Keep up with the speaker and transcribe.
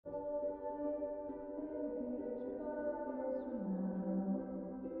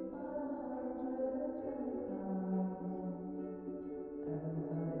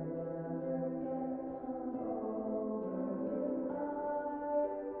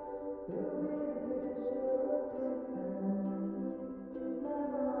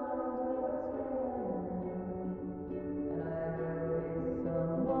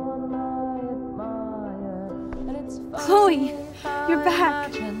Chloe, you're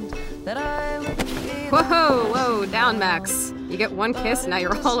back. Whoa, down, Max. You get one kiss, now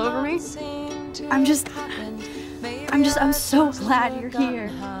you're all over me? I'm so glad you're here.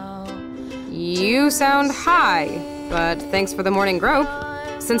 You sound high, but thanks for the morning grope.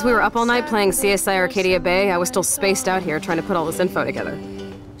 Since we were up all night playing CSI Arcadia Bay, I was still spaced out here trying to put all this info together.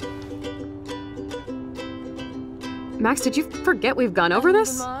 Max, did you forget we've gone over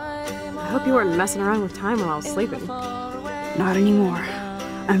this? I hope you weren't messing around with time while I was sleeping. Not anymore.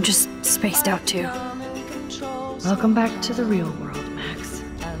 I'm just spaced out too. Welcome back to the real world, Max.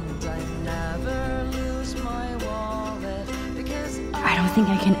 I don't think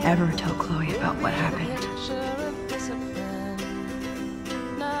I can ever tell Chloe about what happened.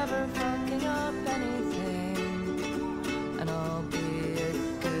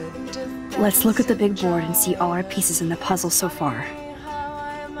 Let's look at the big board and see all our pieces in the puzzle so far.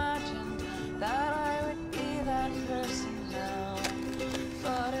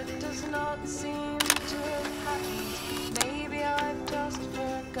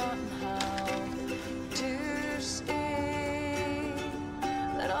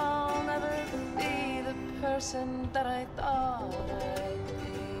 That I thought I'd be.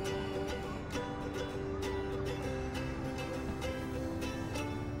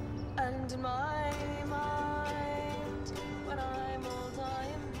 And in my mind, when I'm old, I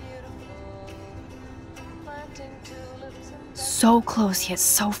am beautiful. Planting tulips and So close yet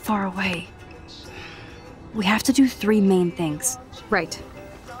so far away. We have to do 3 main things. Right.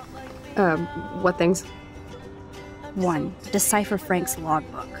 What things? 1. Decipher Frank's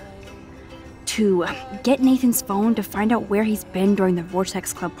logbook. 2. Get Nathan's phone to find out where he's been during the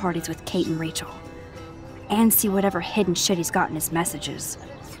Vortex Club parties with Kate and Rachel. And see whatever hidden shit he's got in his messages.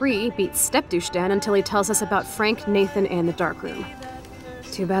 3. Beat Stepdouche Dan until he tells us about Frank, Nathan, and the dark room.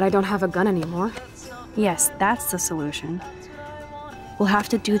 Too bad I don't have a gun anymore. Yes, that's the solution. We'll have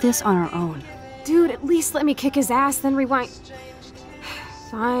to do this on our own. Dude, at least let me kick his ass, then rewind.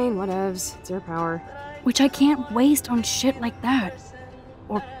 Fine, whatevs. It's your power. Which I can't waste on shit like that.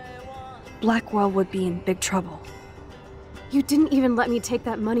 Or Blackwell would be in big trouble. You didn't even let me take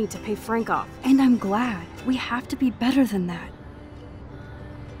that money to pay Frank off. And I'm glad. We have to be better than that.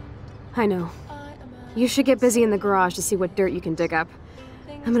 I know. You should get busy in the garage to see what dirt you can dig up.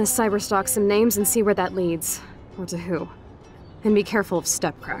 I'm gonna cyberstalk some names and see where that leads. Or to who. And be careful of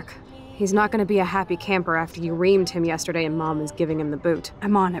Stepcrack. He's not gonna be a happy camper after you reamed him yesterday and Mom is giving him the boot.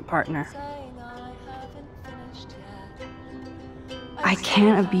 I'm on it, partner. I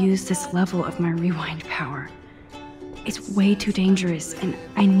can't abuse this level of my rewind power. It's way too dangerous, and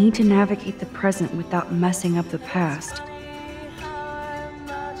I need to navigate the present without messing up the past.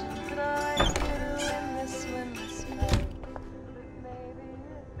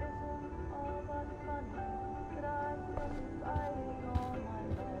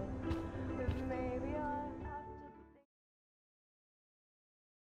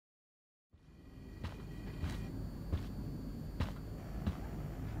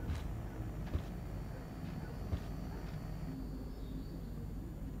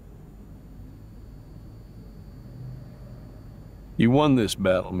 You won this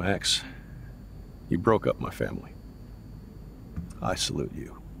battle, Max. You broke up my family. I salute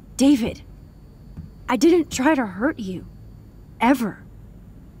you. David, I didn't try to hurt you. Ever.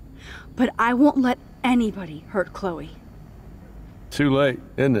 But I won't let anybody hurt Chloe. Too late,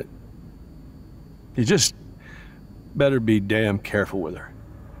 isn't it? You just better be damn careful with her.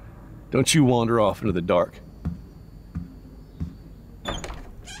 Don't you wander off into the dark.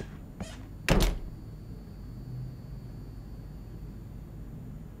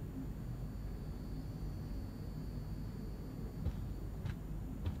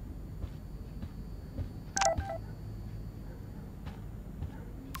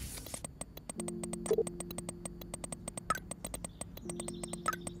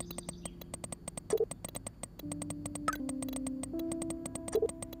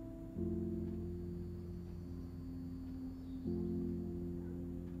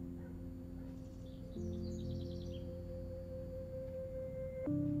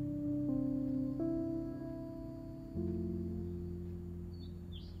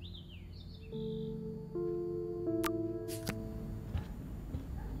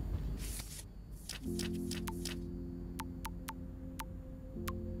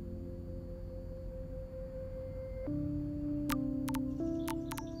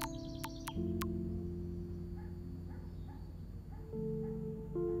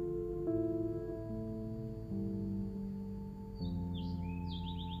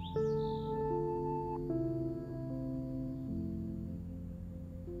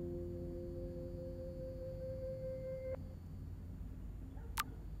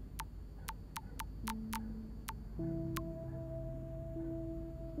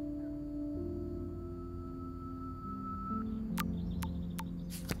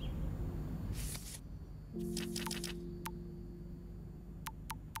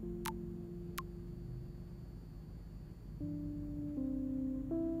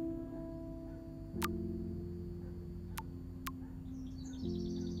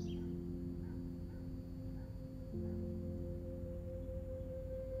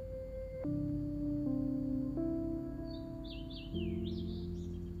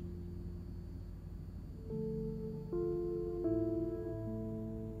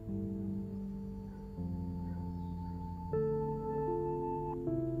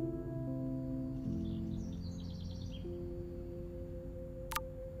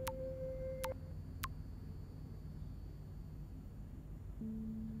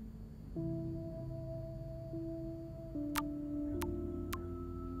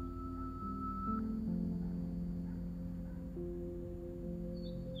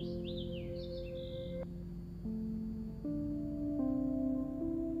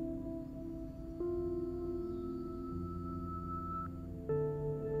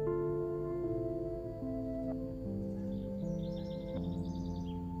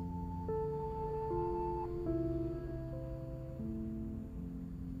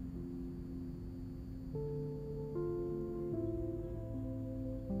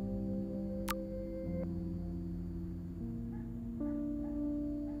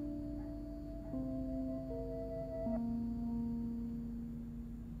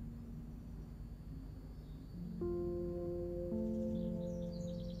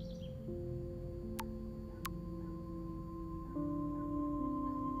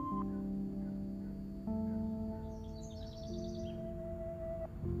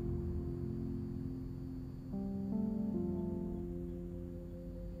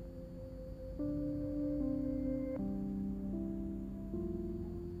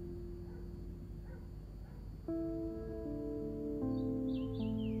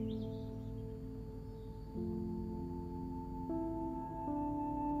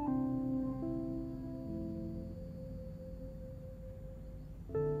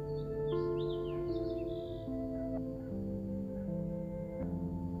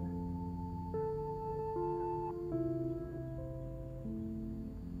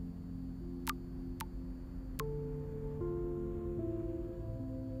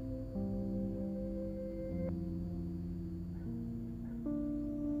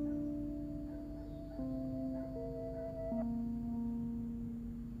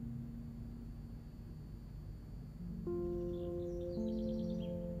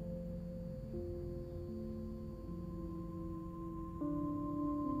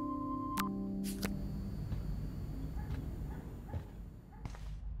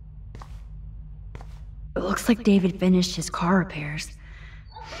 It looks like David finished his car repairs.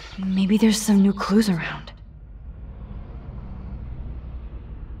 Maybe there's some new clues around.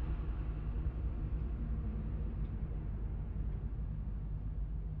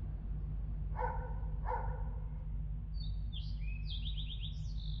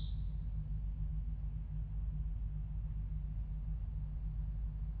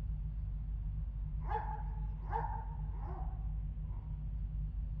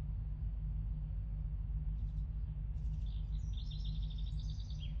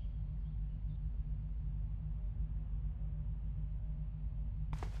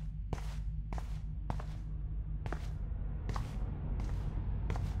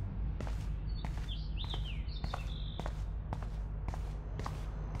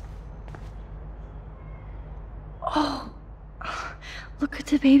 Oh, look at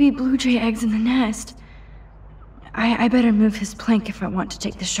the baby blue jay eggs in the nest. I better move his plank if I want to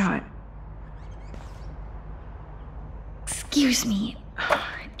take the shot. Excuse me.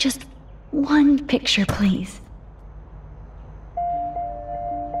 Just one picture, please.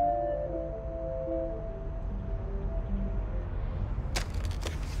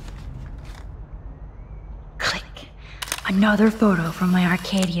 Click. Another photo from my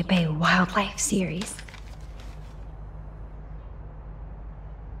Arcadia Bay Wildlife series.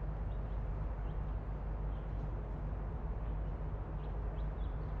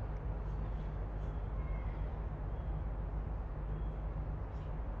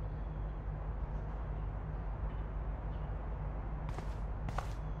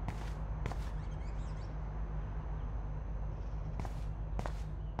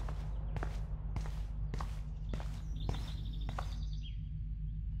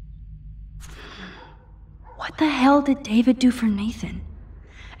 What the hell did David do for Nathan?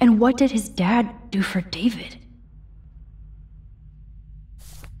 And what did his dad do for David?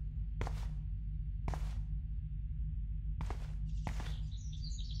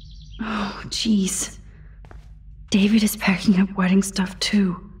 Oh, jeez. David is packing up wedding stuff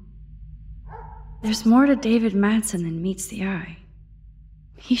too. There's more to David Madsen than meets the eye.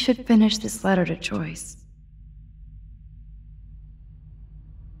 He should finish this letter to Joyce.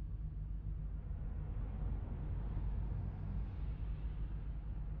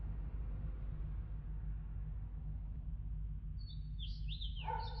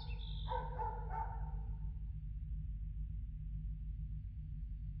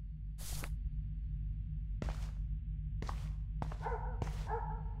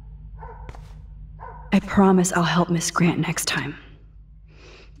 I promise I'll help Miss Grant next time.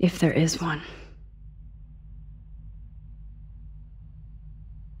 If there is one.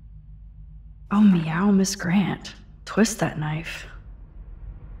 Oh, meow, Miss Grant. Twist that knife.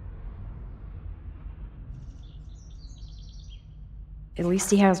 At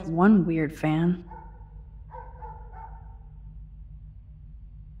least he has one weird fan.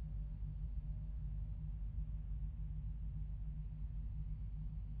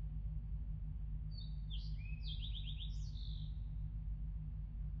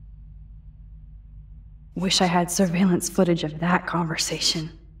 Wish I had surveillance footage of that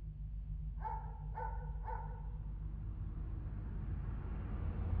conversation.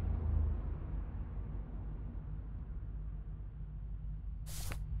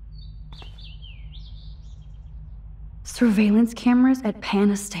 Surveillance cameras at Pan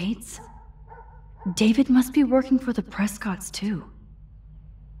Estates? David must be working for the Prescotts too.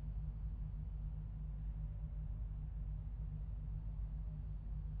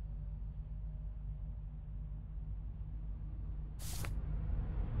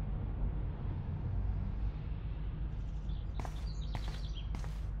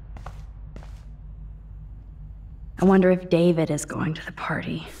 I wonder if David is going to the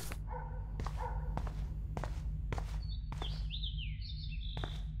party.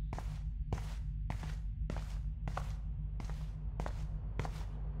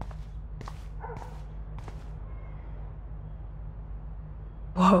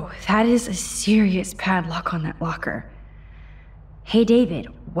 Whoa, that is a serious padlock on that locker. Hey David,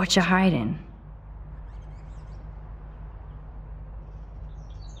 what you hiding?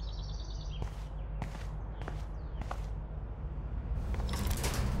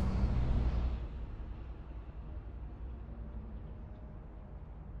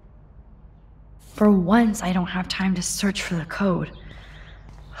 For once, I don't have time to search for the code.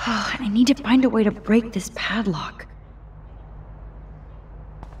 I need to find a way to break this padlock.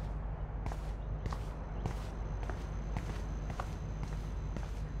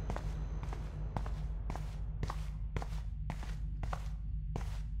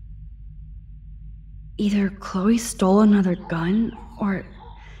 Either Chloe stole another gun, or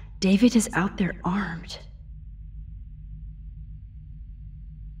David is out there armed.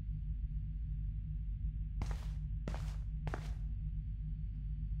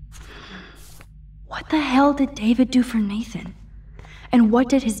 What the hell did David do for Nathan? And what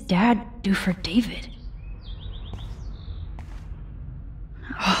did his dad do for David?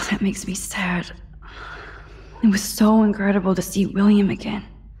 Oh, that makes me sad. It was so incredible to see William again.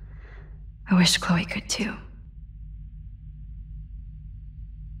 I wish Chloe could too.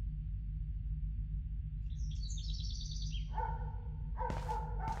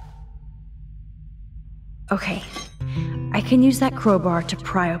 Okay, I can use that crowbar to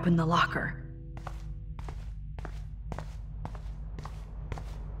pry open the locker.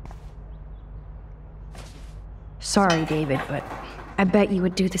 Sorry, David, but I bet you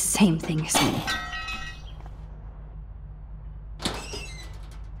would do the same thing as me.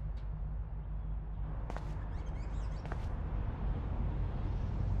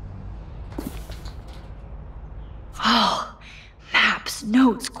 Oh, maps,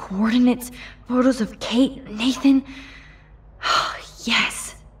 notes, coordinates, photos of Kate, Nathan. Oh,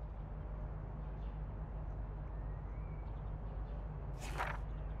 yes.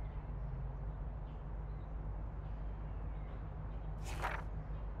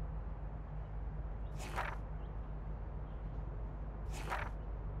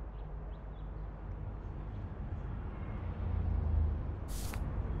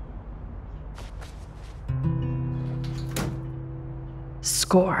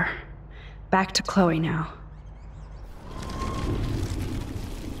 Score. Back to Chloe now.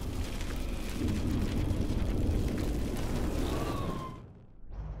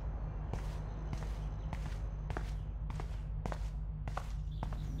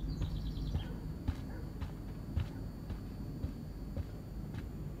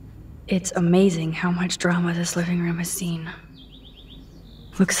 It's amazing how much drama this living room has seen.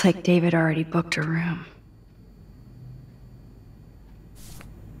 Looks like David already booked a room.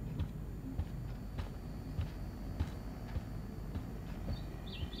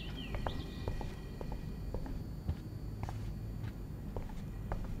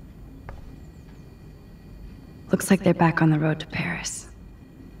 Looks like they're back on the road to Paris.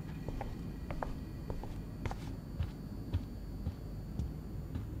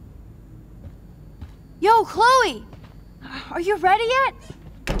 Yo, Chloe! Are you ready yet?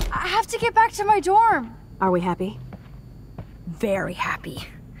 I have to get back to my dorm. Are we happy? Very happy.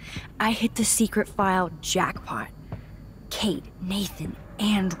 I hit the secret file jackpot. Kate, Nathan,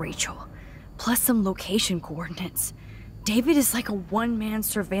 and Rachel. Plus some location coordinates. David is like a one-man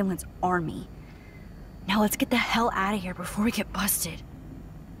surveillance army. Now let's get the hell out of here before we get busted.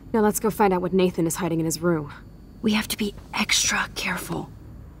 Now let's go find out what Nathan is hiding in his room. We have to be extra careful.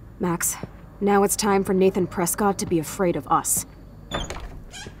 Max, now it's time for Nathan Prescott to be afraid of us.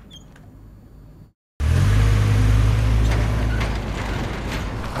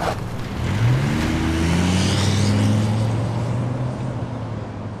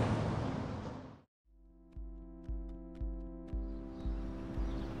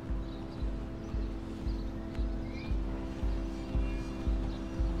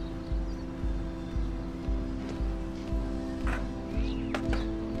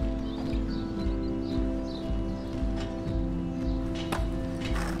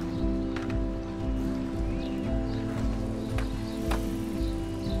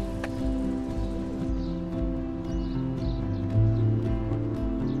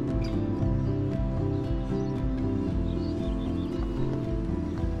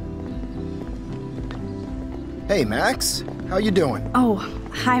 Hey, Max. How you doing? Oh,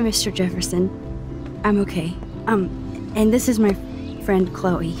 hi, Mr. Jefferson. I'm okay. And this is my friend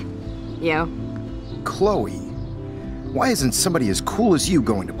Chloe. Yo. Chloe? Why isn't somebody as cool as you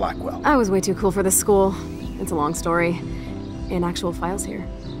going to Blackwell? I was way too cool for this school. It's a long story. In actual files here.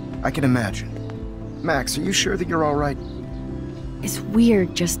 I can imagine. Max, are you sure that you're all right? It's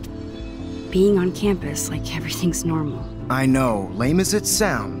weird just being on campus like everything's normal. I know. Lame as it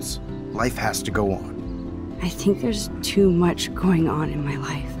sounds, life has to go on. I think there's too much going on in my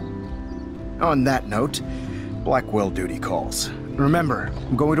life. On that note, Blackwell duty calls. Remember,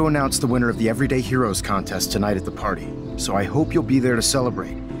 I'm going to announce the winner of the Everyday Heroes contest tonight at the party, so I hope you'll be there to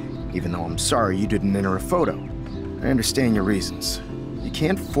celebrate, even though I'm sorry you didn't enter a photo. I understand your reasons. You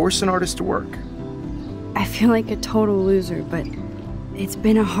can't force an artist to work. I feel like a total loser, but it's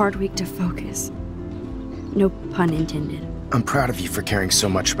been a hard week to focus. No pun intended. I'm proud of you for caring so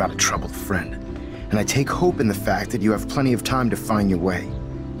much about a troubled friend. And I take hope in the fact that you have plenty of time to find your way.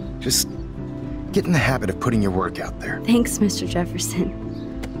 Just get in the habit of putting your work out there. Thanks, Mr.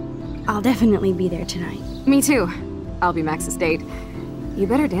 Jefferson. I'll definitely be there tonight. Me too. I'll be Max's date. You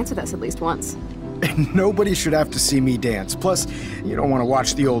better dance with us at least once. And nobody should have to see me dance. Plus, you don't want to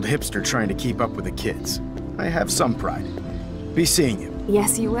watch the old hipster trying to keep up with the kids. I have some pride. Be seeing you.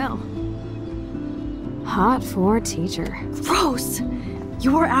 Yes, you will. Hot for teacher. Gross!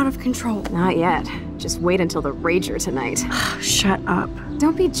 You're out of control. Not yet. Just wait until the Rager tonight. Shut up.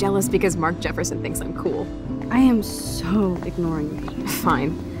 Don't be jealous because Mark Jefferson thinks I'm cool. I am so ignoring you.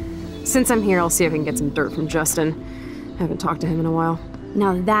 Fine. Since I'm here, I'll see if I can get some dirt from Justin. I haven't talked to him in a while.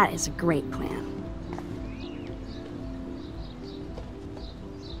 Now that is a great plan.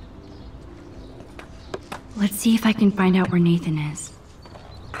 Let's see if I can find out where Nathan is.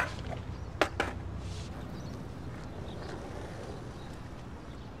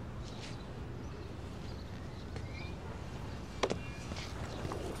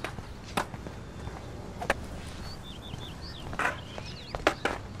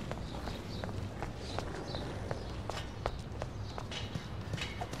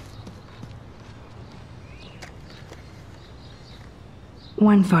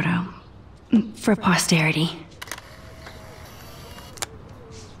 One photo. For posterity.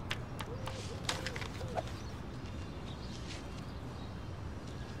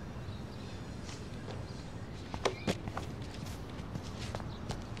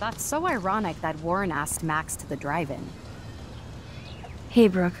 That's so ironic that Warren asked Max to the drive-in. Hey,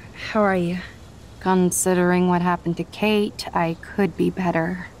 Brooke. How are you? Considering what happened to Kate, I could be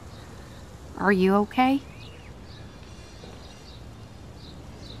better. Are you okay?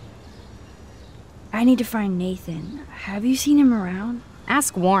 I need to find Nathan. Have you seen him around?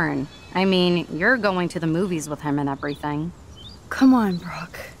 Ask Warren. I mean, you're going to the movies with him and everything. Come on,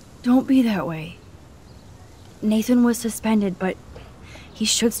 Brooke. Don't be that way. Nathan was suspended, but he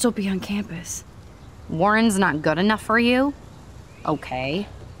should still be on campus. Warren's not good enough for you? Okay.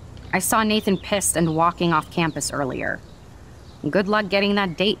 I saw Nathan pissed and walking off campus earlier. Good luck getting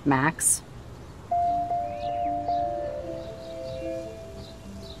that date, Max.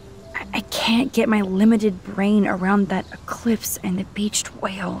 I can't get my limited brain around that eclipse and the beached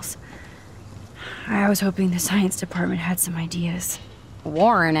whales. I was hoping the science department had some ideas.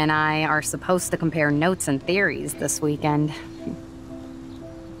 Warren and I are supposed to compare notes and theories this weekend.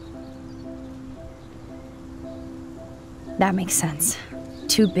 That makes sense.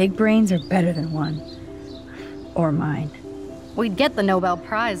 2 big brains are better than 1. Or mine. We'd get the Nobel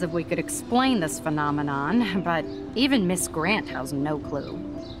Prize if we could explain this phenomenon, but even Miss Grant has no clue.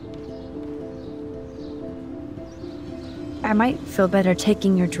 I might feel better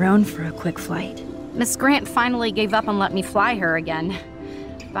taking your drone for a quick flight. Miss Grant finally gave up and let me fly her again.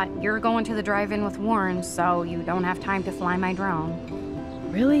 But you're going to the drive-in with Warren, so you don't have time to fly my drone.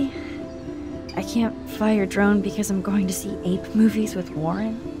 Really? I can't fly your drone because I'm going to see ape movies with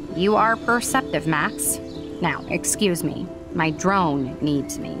Warren? You are perceptive, Max. Now, excuse me. My drone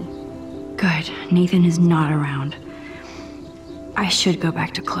needs me. Good. Nathan is not around. I should go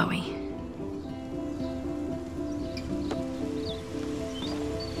back to Chloe.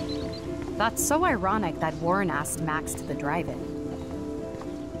 That's so ironic that Warren asked Max to the drive-in.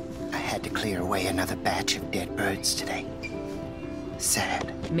 I had to clear away another batch of dead birds today.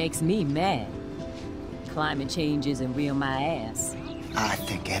 Sad. Makes me mad. Climate change isn't real my ass. I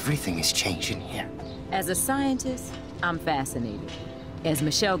think everything is changing here. As a scientist, I'm fascinated. As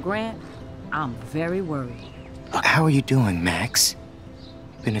Michelle Grant, I'm very worried. How are you doing, Max?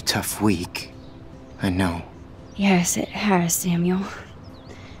 Been a tough week. I know. Yes, it has, Samuel.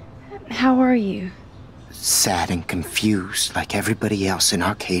 How are you? Sad and confused like everybody else in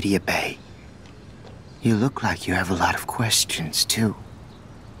Arcadia Bay. You look like you have a lot of questions, too.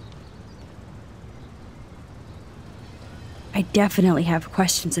 I definitely have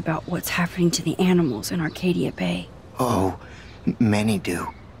questions about what's happening to the animals in Arcadia Bay. Oh, many do.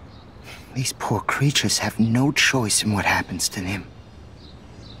 These poor creatures have no choice in what happens to them.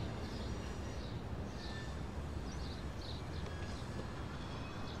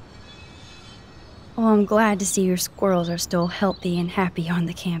 Well, I'm glad to see your squirrels are still healthy and happy on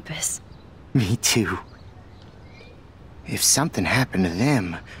the campus. Me too. If something happened to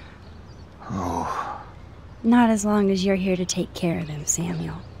them... Oh... Not as long as you're here to take care of them,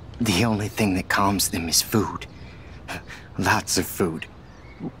 Samuel. The only thing that calms them is food. Lots of food.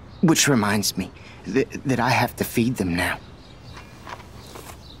 Which reminds me that I have to feed them now.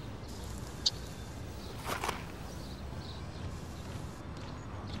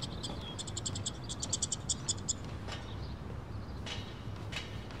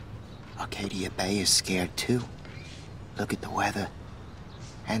 Arcadia Bay is scared too. Look at the weather.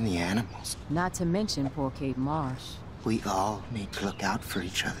 And the animals. Not to mention poor Kate Marsh. We all need to look out for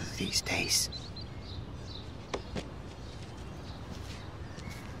each other these days.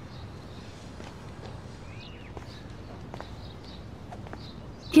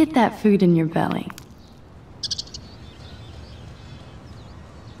 Get that food in your belly.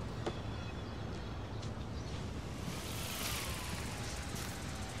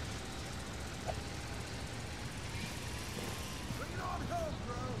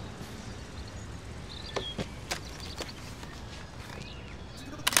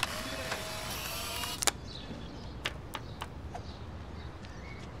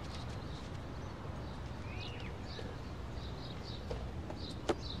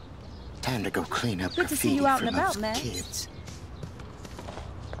 Time to go clean up Good to see graffiti you out from and about, those Max. kids.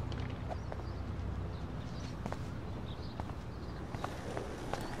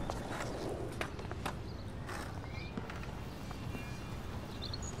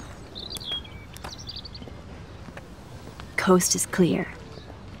 Coast is clear.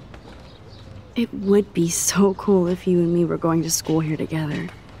 It would be so cool if you and me were going to school here together.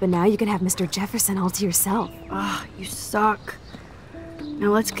 But now you can have Mr. Jefferson all to yourself. Ah, you suck. Now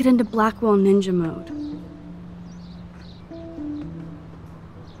let's get into Blackwell Ninja mode.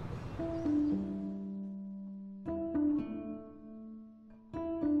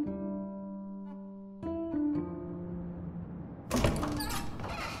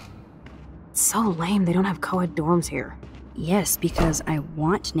 It's so lame they don't have co-ed dorms here. Yes, because I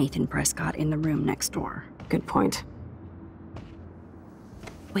want Nathan Prescott in the room next door. Good point.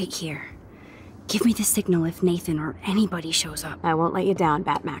 Wait here. Give me the signal if Nathan or anybody shows up. I won't let you down,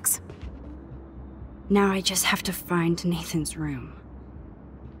 Batmax. Now I just have to find Nathan's room.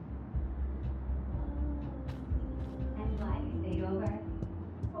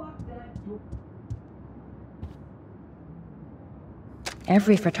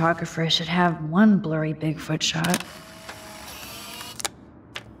 Every photographer should have one blurry Bigfoot shot.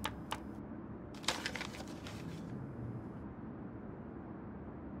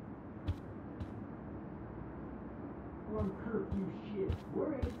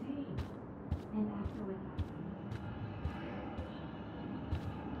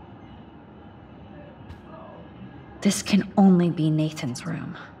 This can only be Nathan's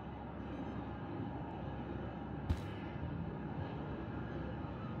room.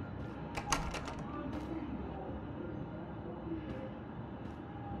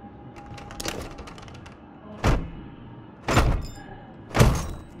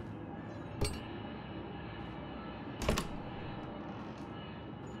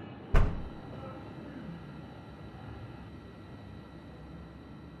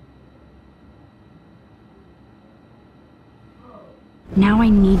 Now I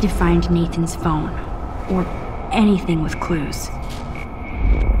need to find Nathan's phone, or anything with clues.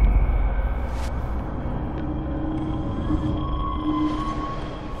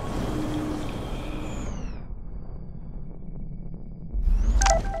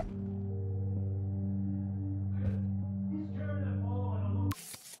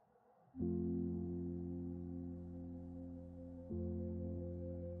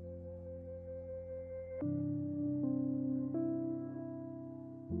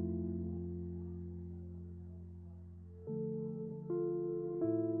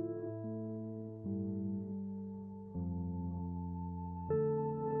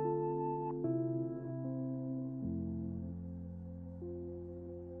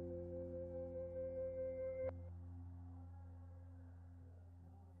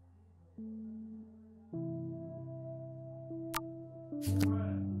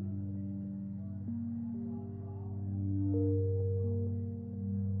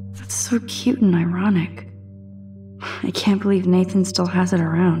 That's so cute and ironic. I can't believe Nathan still has it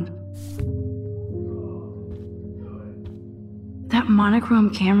around. That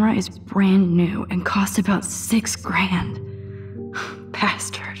monochrome camera is brand new and cost about $6 grand.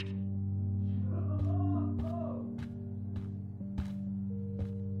 Bastard.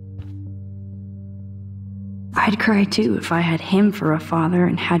 I'd cry too if I had him for a father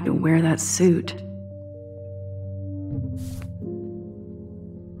and had to wear that suit.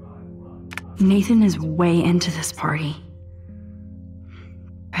 Nathan is way into this party.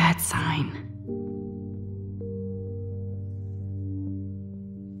 Bad sign.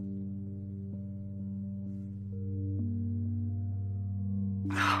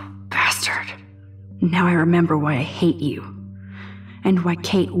 Oh, bastard. Now I remember why I hate you. And why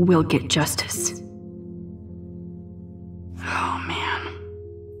Kate will get justice. Oh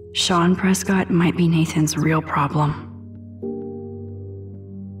man. Sean Prescott might be Nathan's real problem.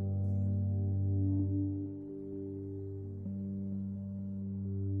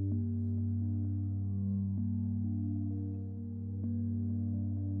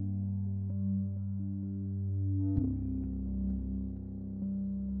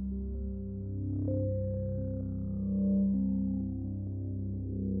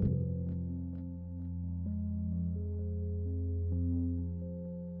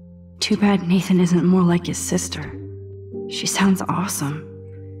 Too bad Nathan isn't more like his sister. She sounds awesome.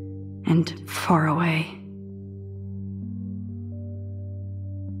 And far away.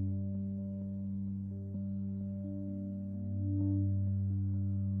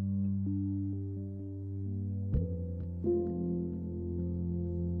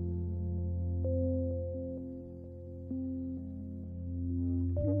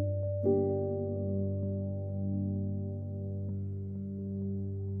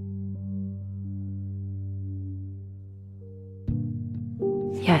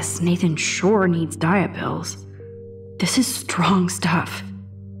 Yes, Nathan sure needs diet pills. This is strong stuff.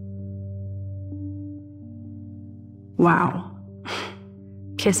 Wow.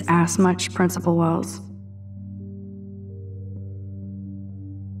 Kiss ass much, Principal Wells?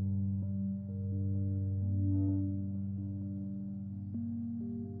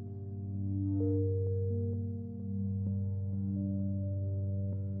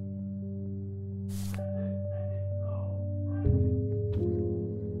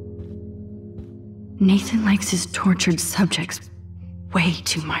 Nathan likes his tortured subjects way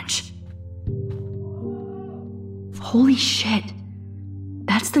too much. Holy shit.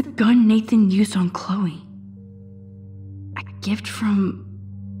 That's the gun Nathan used on Chloe. A gift from...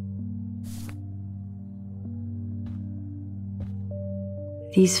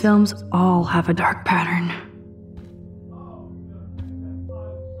 These films all have a dark pattern.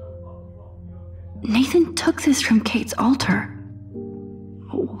 Nathan took this from Kate's altar.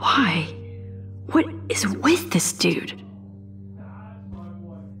 Why? What is with this dude?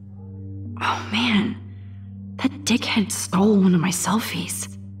 Oh man, that dickhead stole one of my selfies.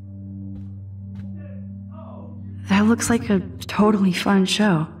 That looks like a totally fun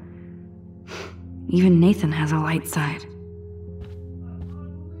show. Even Nathan has a light side.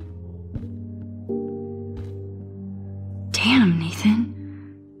 Damn,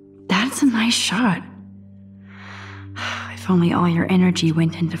 Nathan. That's a nice shot. If only all your energy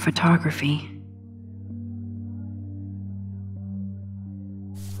went into photography.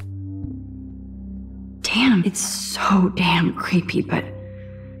 Damn, it's so damn creepy, but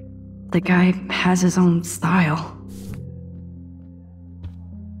the guy has his own style.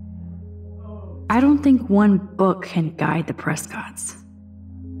 I don't think one book can guide the Prescotts.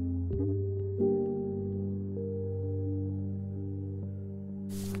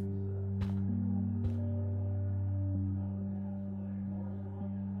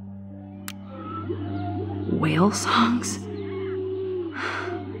 Whale songs?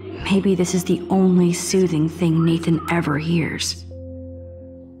 Maybe this is the only soothing thing Nathan ever hears.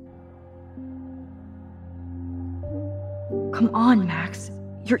 Come on, Max.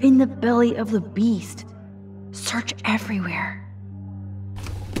 You're in the belly of the beast. Search everywhere.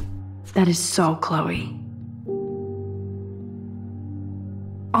 That is so Chloe.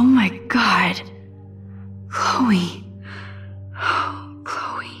 Oh my god. Chloe. Oh,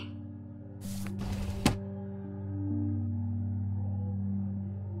 Chloe.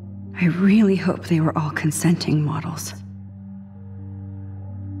 I really hope they were all consenting models.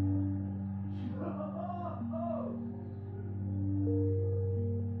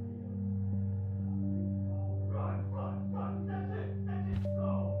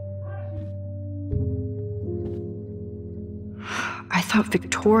 I thought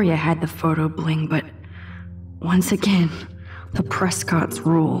Victoria had the photo bling, but once again, the Prescotts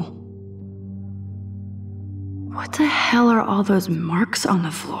rule. What the hell are all those marks on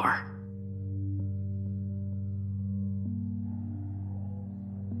the floor?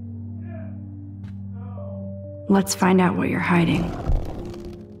 Let's find out what you're hiding.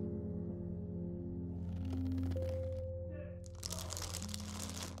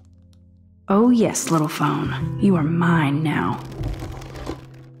 Oh yes, little phone. You are mine now.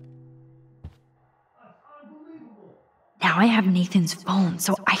 Now I have Nathan's phone,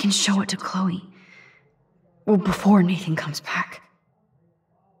 so I can show it to Chloe. Well, before Nathan comes back.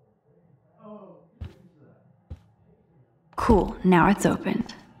 Cool, now it's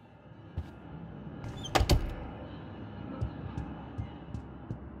opened.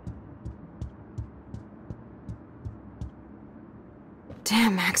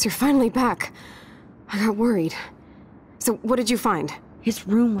 Damn, Max, you're finally back. I got worried. So, what did you find? His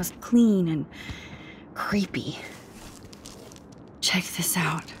room was clean and creepy. Check this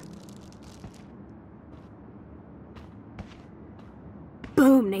out.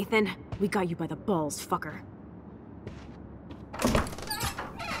 Boom, Nathan. We got you by the balls, fucker.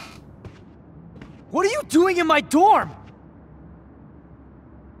 What are you doing in my dorm?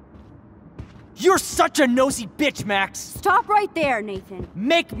 You're such a nosy bitch, Max! Stop right there, Nathan.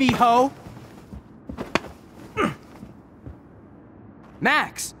 Make me, ho!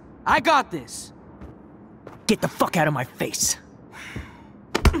 Max, I got this. Get the fuck out of my face.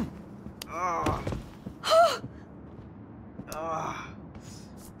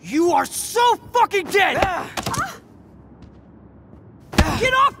 You are so fucking dead!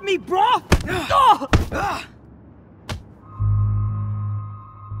 Get off me, bro!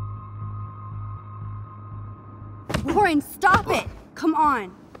 Warren, stop it! Come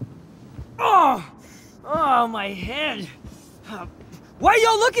on. Oh, my head. Why are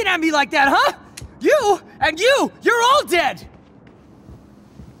y'all looking at me like that, huh? You and you're all dead!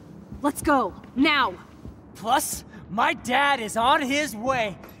 Let's go, now! Plus, my dad is on his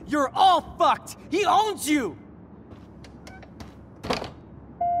way. You're all fucked. He owns you.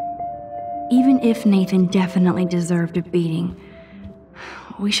 Even if Nathan definitely deserved a beating,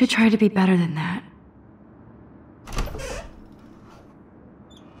 we should try to be better than that.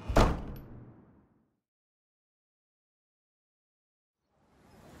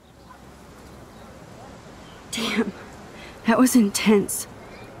 Damn, that was intense.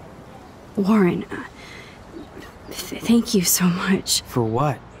 Warren, thank you so much. For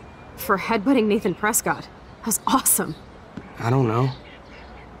what? For headbutting Nathan Prescott. That was awesome. I don't know.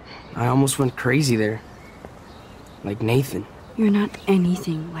 I almost went crazy there. Like Nathan. You're not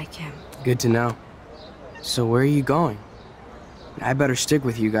anything like him. Good to know. So where are you going? I better stick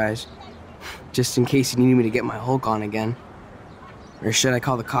with you guys. Just in case you need me to get my Hulk on again. Or should I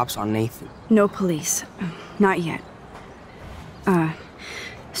call the cops on Nathan? No police. Not yet.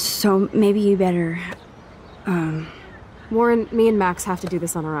 So maybe you better, Warren, me and Max have to do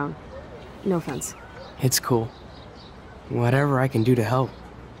this on our own. No offense. It's cool. Whatever I can do to help.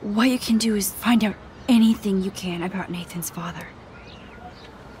 What you can do is find out anything you can about Nathan's father.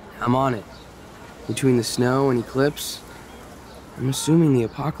 I'm on it. Between the snow and eclipse, I'm assuming the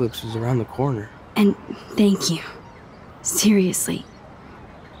apocalypse is around the corner. And thank you. Seriously.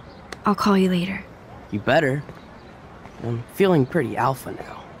 I'll call you later. You better. I'm feeling pretty alpha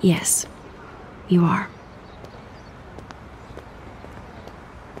now. Yes, you are.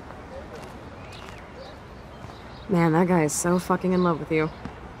 Man, that guy is so fucking in love with you.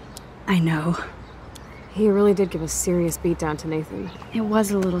 I know. He really did give a serious beatdown to Nathan. It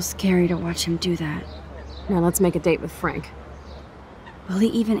was a little scary to watch him do that. Now let's make a date with Frank. Will he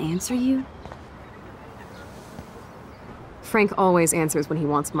even answer you? Frank always answers when he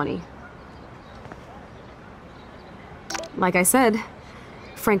wants money. Like I said,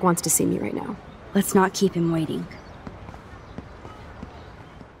 Frank wants to see me right now. Let's not keep him waiting.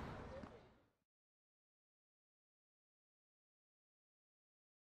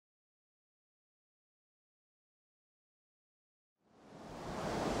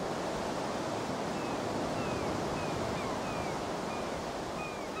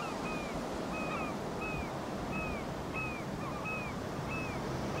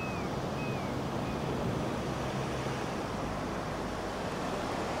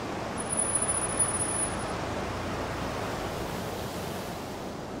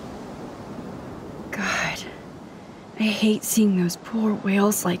 I hate seeing those poor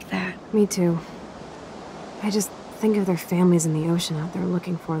whales like that. Me too. I just think of their families in the ocean out there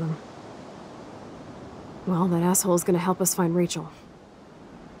looking for them. Well, that asshole's gonna help us find Rachel.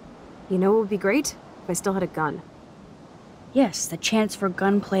 You know what would be great? If I still had a gun. Yes, the chance for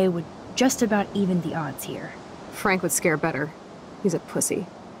gunplay would just about even the odds here. Frank would scare better. He's a pussy.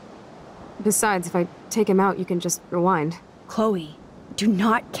 Besides, if I take him out, you can just rewind. Chloe, do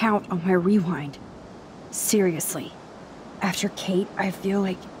not count on my rewind. Seriously. After Kate, I feel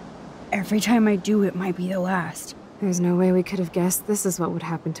like every time I do, it might be the last. There's no way we could have guessed this is what would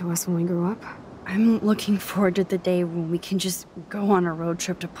happen to us when we grew up. I'm looking forward to the day when we can just go on a road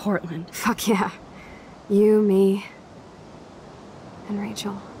trip to Portland. Fuck yeah. You, me, and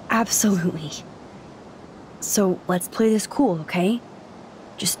Rachel. Absolutely. So let's play this cool, okay?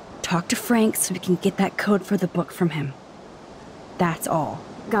 Just talk to Frank so we can get that code for the book from him. That's all.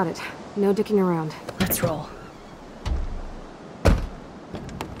 Got it. No dicking around. Let's roll.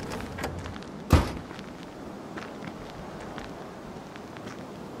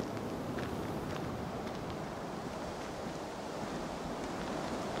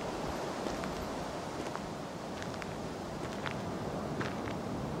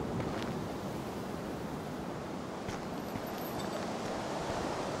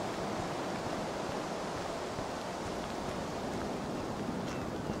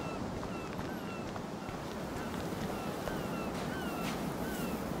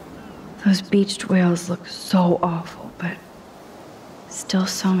 Those beached whales look so awful, but still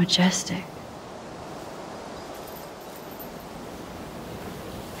so majestic.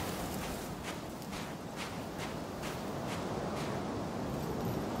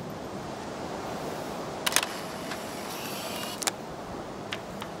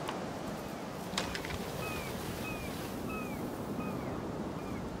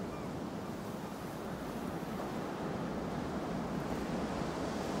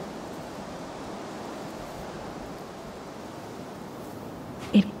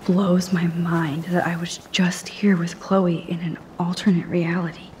 It blows my mind that I was just here with Chloe in an alternate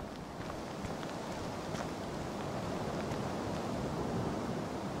reality.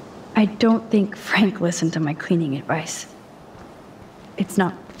 I don't think Frank listened to my cleaning advice. It's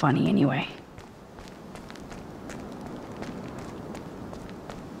not funny anyway.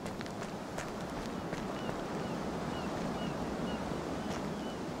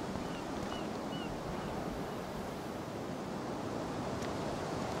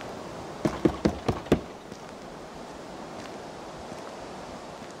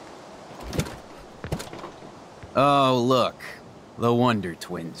 Oh, look. The Wonder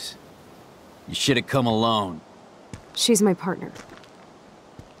Twins. You should have come alone. She's my partner.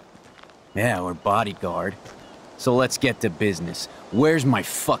 Yeah, we're bodyguard. So let's get to business. Where's my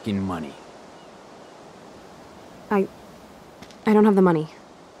fucking money? I don't have the money.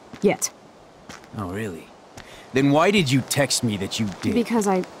 Yet. Oh, really? Then why did you text me that you did? Because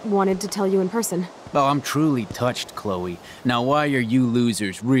I wanted to tell you in person. Oh, I'm truly touched, Chloe. Now why are you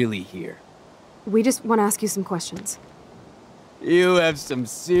losers really here? We just want to ask you some questions. You have some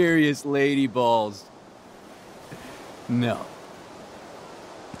serious lady balls. No.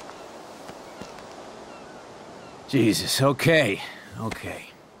 Jesus, okay.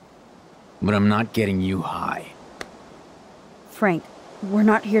 But I'm not getting you high. Frank, we're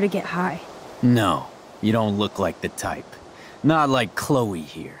not here to get high. No, you don't look like the type. Not like Chloe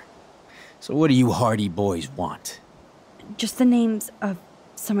here. So what do you hardy boys want? Just the names of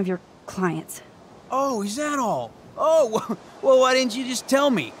some of your clients. Oh, is that all? Oh, well, why didn't you just tell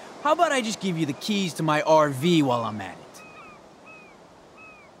me? How about I just give you the keys to my RV while I'm at it?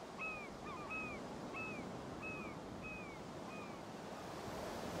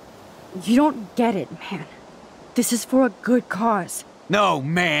 You don't get it, man. This is for a good cause. No,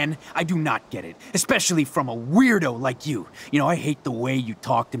 man, I do not get it. Especially from a weirdo like you. You know, I hate the way you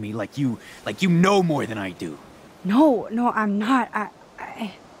talk to me like you know more than I do. No, I'm not.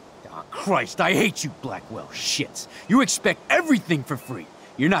 Oh, Christ, I hate you, Blackwell shits. You expect everything for free.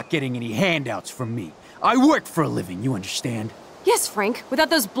 You're not getting any handouts from me. I work for a living, you understand? Yes, Frank. Without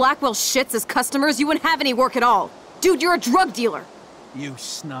those Blackwell shits as customers, you wouldn't have any work at all. Dude, you're a drug dealer. You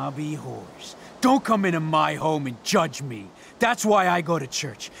snobby whores. Don't come into my home and judge me. That's why I go to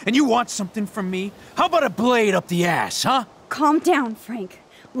church. And you want something from me? How about a blade up the ass, huh? Calm down, Frank.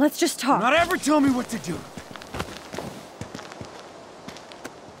 Let's just talk. Not ever tell me what to do.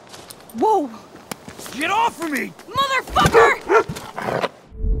 Whoa! Get off of me! Motherfucker!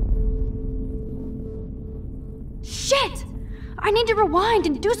 Shit! I need to rewind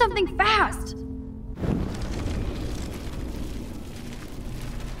and do something fast.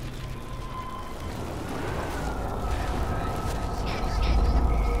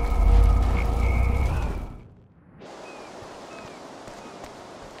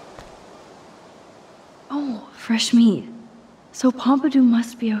 Oh, fresh meat. So Pompidou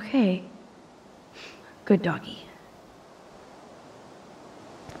must be okay. Good doggy.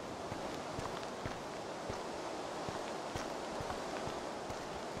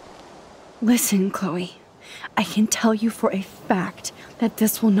 Listen, Chloe. I can tell you for a fact that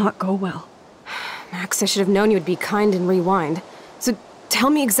this will not go well. Max, I should have known you would be kind and rewind. So tell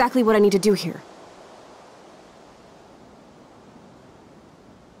me exactly what I need to do here.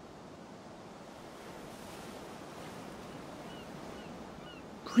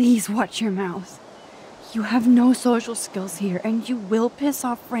 Please watch your mouth. You have no social skills here, and you will piss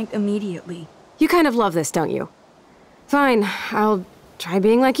off Frank immediately. You kind of love this, don't you? Fine, I'll try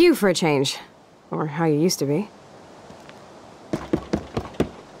being like you for a change. Or how you used to be.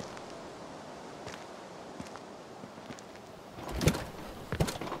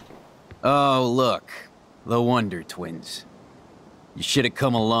 Oh, look. The Wonder Twins. You should have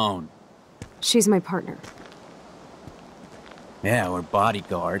come alone. She's my partner. Yeah, we're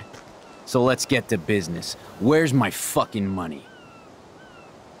bodyguard. So let's get to business. Where's my fucking money?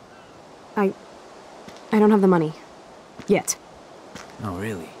 I don't have the money. Yet. Oh,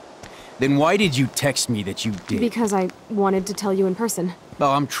 really? Then why did you text me that you did? Because I wanted to tell you in person.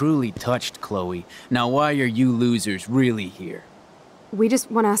 Oh, I'm truly touched, Chloe. Now why are you losers really here? We just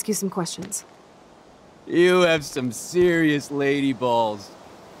want to ask you some questions. You have some serious lady balls.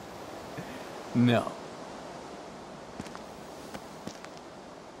 No.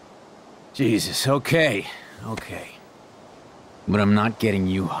 Jesus, okay. But I'm not getting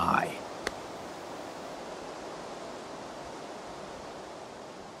you high.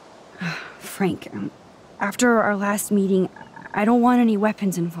 Frank, after our last meeting, I don't want any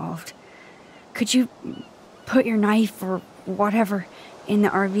weapons involved. Could you put your knife or whatever in the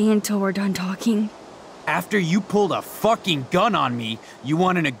RV until we're done talking? After you pulled a fucking gun on me, you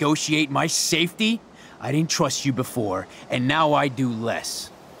want to negotiate my safety? I didn't trust you before, and now I do less.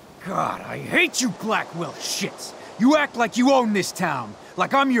 God, I hate you Blackwell shits! You act like you own this town,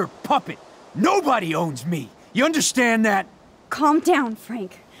 like I'm your puppet. Nobody owns me. You understand that? Calm down,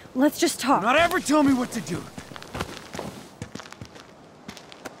 Frank. let's just talk. Do not ever tell me what to do.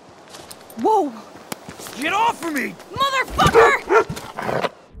 Whoa! Get off of me! Motherfucker!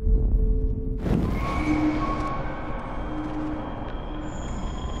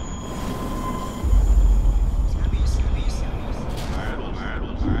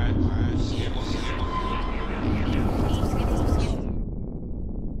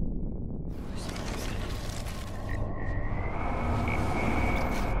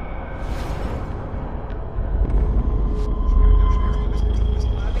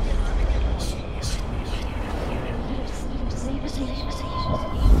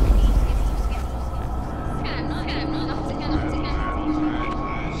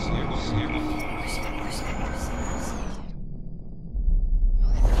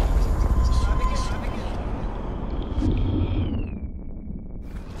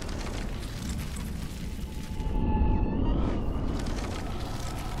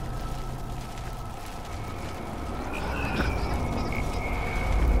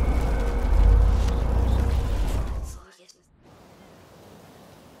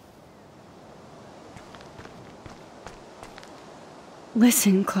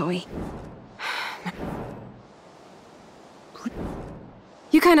 Listen, Chloe.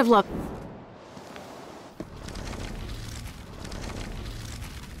 You kind of love...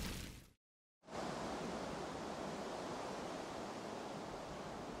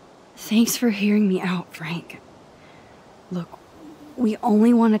 Thanks for hearing me out, Frank. Look, we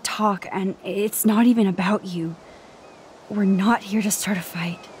only want to talk, and it's not even about you. We're not here to start a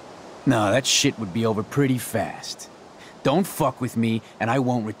fight. No, that shit would be over pretty fast. Don't fuck with me, and I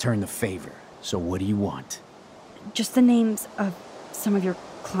won't return the favor. So what do you want? Just the names of some of your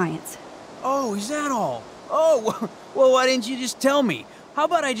clients. Oh, is that all? Oh, well, why didn't you just tell me? How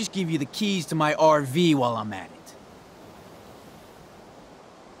about I just give you the keys to my RV while I'm at it?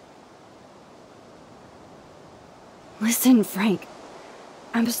 Listen, Frank.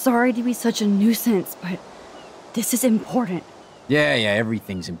 I'm sorry to be such a nuisance, but this is important. Yeah,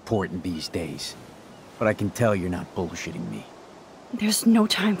 everything's important these days. But I can tell you're not bullshitting me. There's no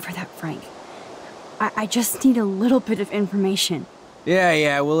time for that, Frank. I just need a little bit of information.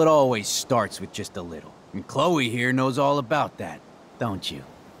 Yeah, well, it always starts with just a little. And Chloe here knows all about that, don't you?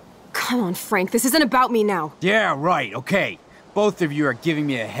 Come on, Frank, this isn't about me now. Yeah, right, okay. Both of you are giving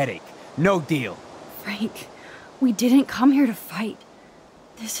me a headache. No deal. Frank, we didn't come here to fight.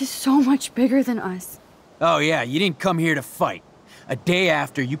 This is so much bigger than us. Oh yeah, you didn't come here to fight. A day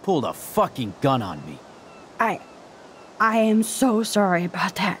after, you pulled a fucking gun on me. I am so sorry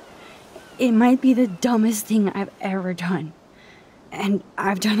about that. It might be the dumbest thing I've ever done. And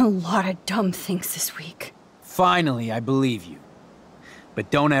I've done a lot of dumb things this week. Finally, I believe you.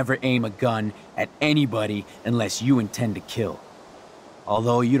 But don't ever aim a gun at anybody unless you intend to kill.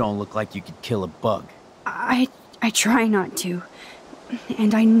 Although you don't look like you could kill a bug. I try not to.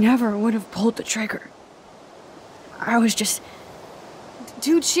 And I never would have pulled the trigger. I was just...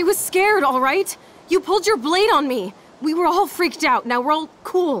 Dude, she was scared, all right? You pulled your blade on me. We were all freaked out. Now we're all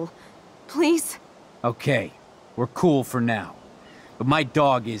cool. Please? Okay, we're cool for now. But my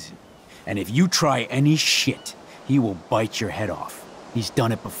dog isn't. And if you try any shit, he will bite your head off. He's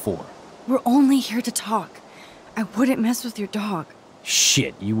done it before. We're only here to talk. I wouldn't mess with your dog.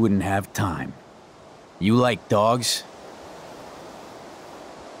 Shit, you wouldn't have time. You like dogs?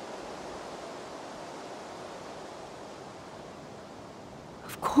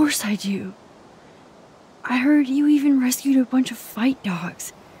 Of course I do. I heard you even rescued a bunch of fight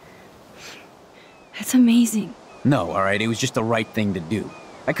dogs. That's amazing. No, alright, it was just the right thing to do.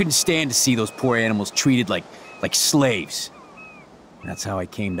 I couldn't stand to see those poor animals treated like slaves. That's how I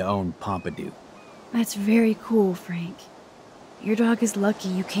came to own Pompidou. That's very cool, Frank. Your dog is lucky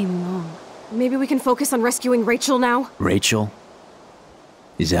you came along. Maybe we can focus on rescuing Rachel now? Rachel?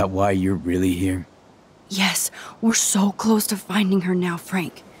 Is that why you're really here? Yes, we're so close to finding her now,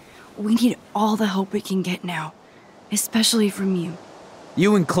 Frank. We need all the help we can get now, especially from you.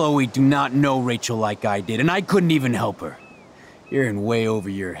 You and Chloe do not know Rachel like I did, and I couldn't even help her. You're in way over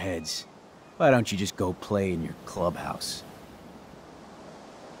your heads. Why don't you just go play in your clubhouse?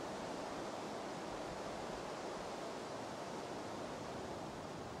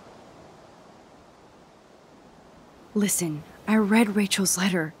 Listen, I read Rachel's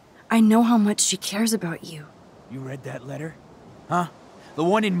letter. I know how much she cares about you. You read that letter? Huh? The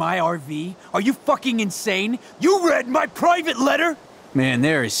one in my RV? Are you fucking insane? You read my private letter? Man,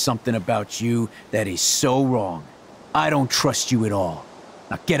 there is something about you that is so wrong. I don't trust you at all.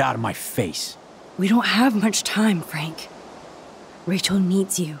 Now get out of my face. We don't have much time, Frank. Rachel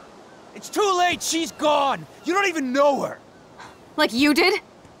needs you. It's too late, she's gone! You don't even know her! Like you did?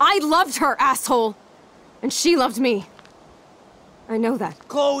 I loved her, asshole! And she loved me. I know that.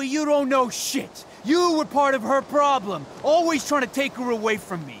 Chloe, you don't know shit. You were part of her problem. Always trying to take her away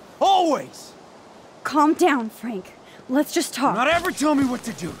from me. Always! Calm down, Frank. Let's just talk. Not ever tell me what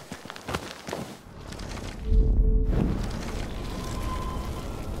to do.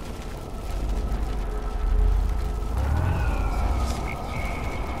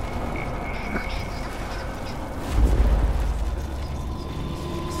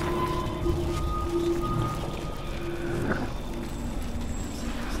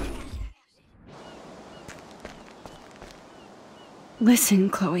 Listen,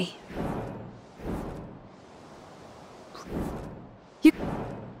 Chloe.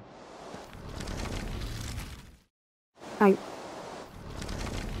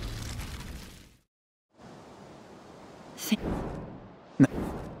 No.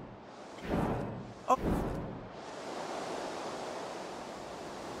 Oh.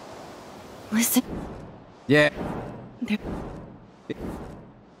 Listen. Yeah.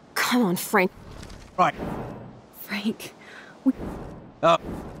 Come on, Frank. Right. Frank. Oh.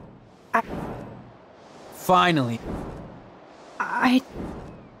 Finally.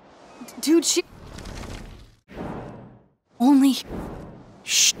 Dude, she... Only...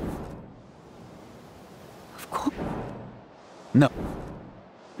 Shh. Of course. No.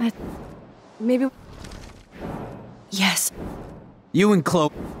 Maybe... Yes. You and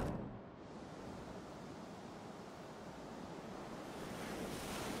Chloe...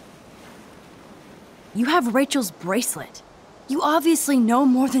 You have Rachel's bracelet. You obviously know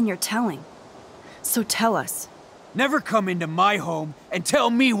more than you're telling. So tell us. Never come into my home and tell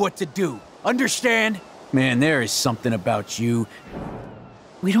me what to do. Understand? Man, there is something about you.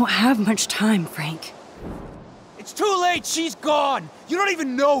 We don't have much time, Frank. It's too late. She's gone. You don't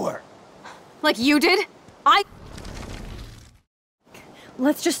even know her. Like you did?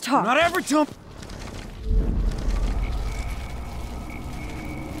 Let's just talk. Not ever tell me.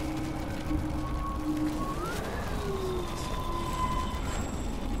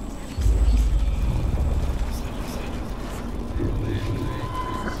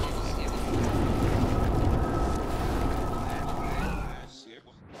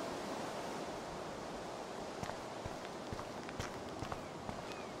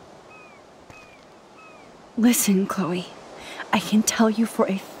 Listen, Chloe. I can tell you for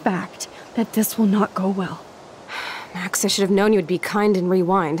a fact that this will not go well. Max, I should have known you would be kind and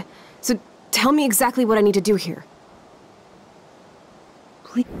rewind. So tell me exactly what I need to do here.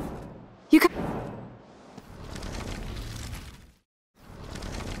 Please. You can...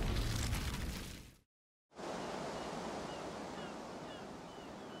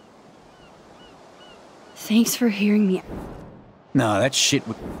 Thanks for hearing me. No, that shit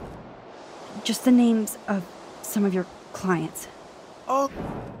would... Just the names of some of your clients. Oh.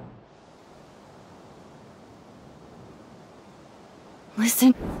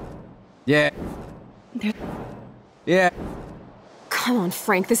 Listen. Yeah. Yeah. Come on,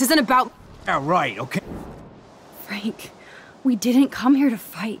 Frank, this isn't about... Yeah, right, okay. Frank, we didn't come here to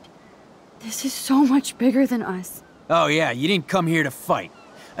fight. This is so much bigger than us. Oh yeah, you didn't come here to fight.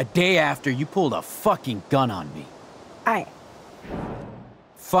 A day after, you pulled a fucking gun on me.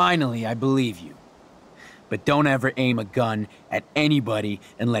 Finally, I believe you. But don't ever aim a gun at anybody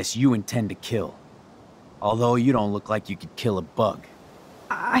unless you intend to kill. Although you don't look like you could kill a bug.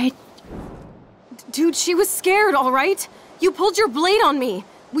 Dude, she was scared, all right? You pulled your blade on me.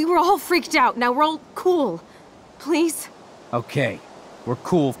 We were all freaked out. Now we're all cool. Please? Okay, we're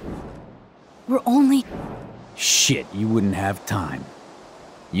cool. We're only... Shit, you wouldn't have time.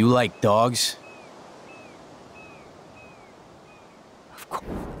 You like dogs? Of course.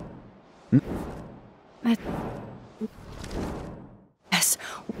 Yes.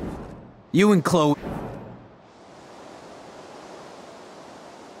 You and Chloe...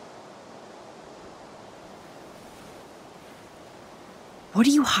 What are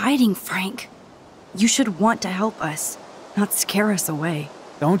you hiding, Frank? You should want to help us, not scare us away.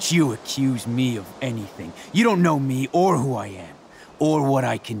 Don't you accuse me of anything. You don't know me or who I am, or what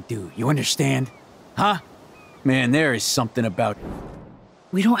I can do. You understand? Huh? Man, there is something about...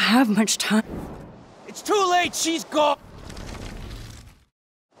 We don't have much time. It's too late, she's gone!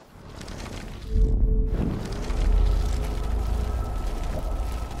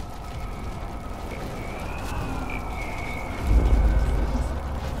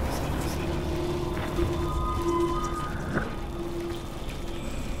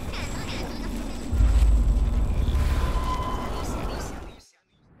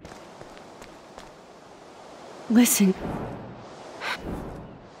 Listen.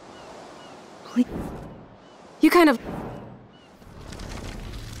 Please. You kind of...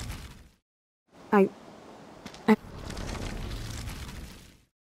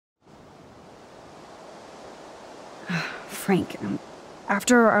 Frank,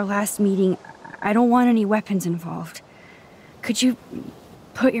 after our last meeting, I don't want any weapons involved. Could you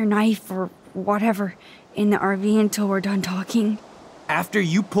put your knife or whatever in the RV until we're done talking? After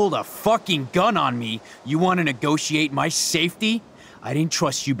you pulled a fucking gun on me, you want to negotiate my safety? I didn't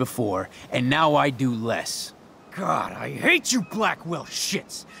trust you before, and now I do less. God, I hate you Blackwell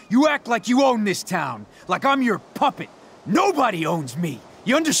shits! You act like you own this town, like I'm your puppet. Nobody owns me.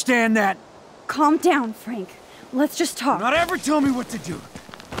 You understand that? Calm down, Frank. Let's just talk. Do not ever tell me what to do.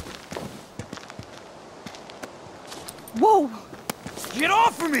 Whoa! Get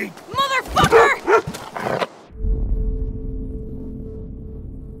off of me! Motherfucker!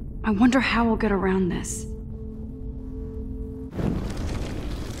 I wonder how we'll get around this.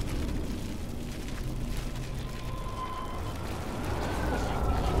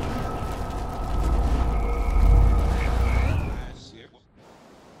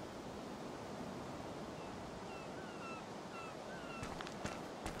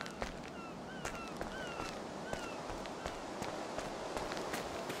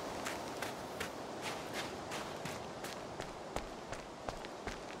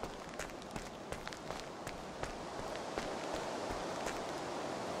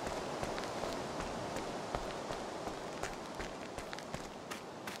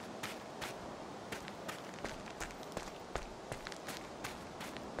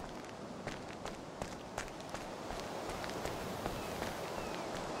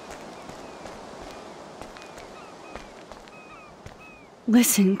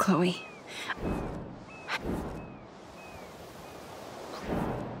 Listen, Chloe.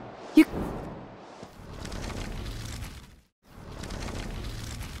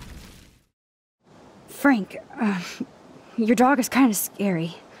 Frank, your dog is kind of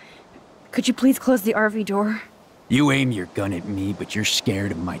scary. Could you please close the RV door? You aim your gun at me, but you're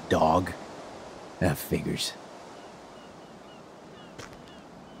scared of my dog? That figures.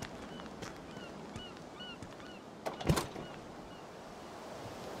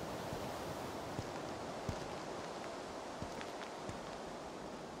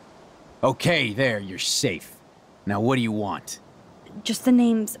 Okay, there, you're safe. Now what do you want? Just the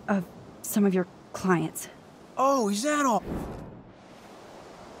names of some of your clients. Oh, is that all?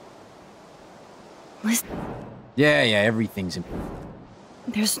 Listen. Yeah, everything's in...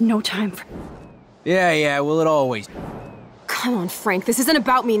 There's no time for... Yeah, well, it always... Come on, Frank, this isn't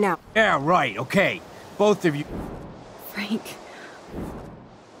about me now. Yeah, right, okay. Both of you... Frank...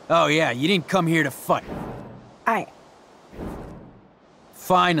 Oh, yeah, you didn't come here to fight.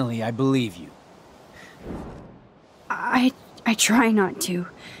 Finally, I believe you. I try not to.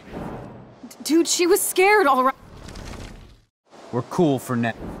 Dude, she was scared, all right. We're cool for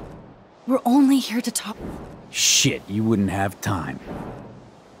now. We're only here to talk. Shit, you wouldn't have time.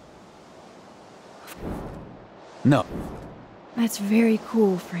 No. That's very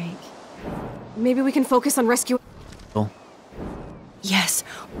cool, Frank. Maybe we can focus on rescue... Yes.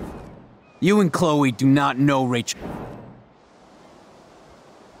 You and Chloe do not know Rachel.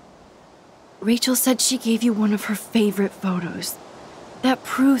 Rachel said she gave you one of her favorite photos. That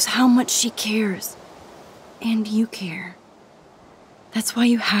proves how much she cares. And you care. That's why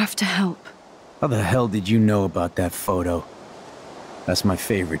you have to help. How the hell did you know about that photo? That's my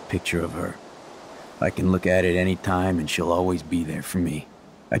favorite picture of her. I can look at it any time and she'll always be there for me.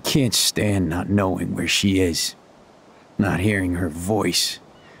 I can't stand not knowing where she is. Not hearing her voice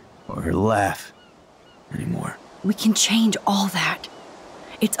or her laugh anymore. We can change all that.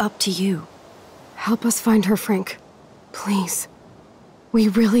 It's up to you. Help us find her, Frank. Please. We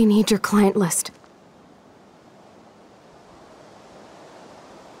really need your client list.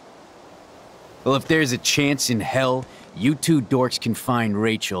 Well, if there's a chance in hell, you two dorks can find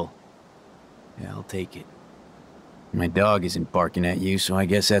Rachel. Yeah, I'll take it. My dog isn't barking at you, so I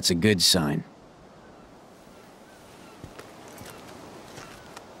guess that's a good sign.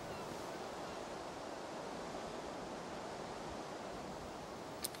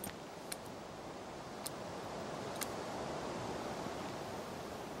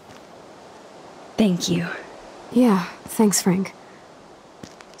 Thank you. Yeah, thanks, Frank.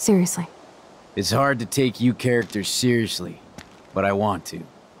 Seriously. It's hard to take you characters seriously, but I want to.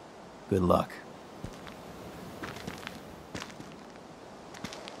 Good luck.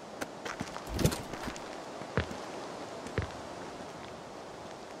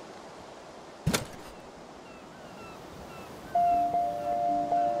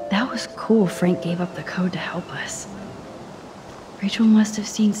 That was cool Frank gave up the code to help us. Rachel must have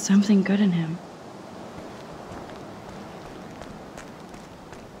seen something good in him.